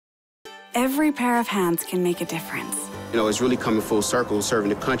Every pair of hands can make a difference. You know, it's really coming full circle, serving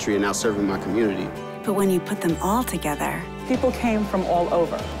the country and now serving my community. But when you put them all together, people came from all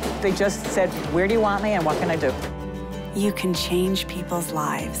over. They just said, where do you want me and what can I do? You can change people's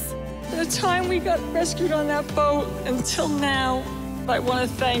lives. The time we got rescued on that boat until now, I want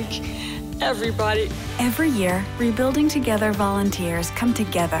to thank everybody. Every year, Rebuilding Together volunteers come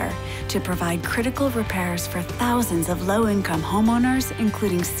together to provide critical repairs for thousands of low-income homeowners,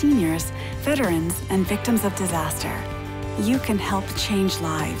 including seniors, veterans, and victims of disaster. You can help change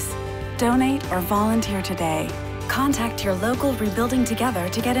lives. Donate or volunteer today. Contact your local Rebuilding Together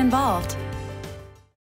to get involved.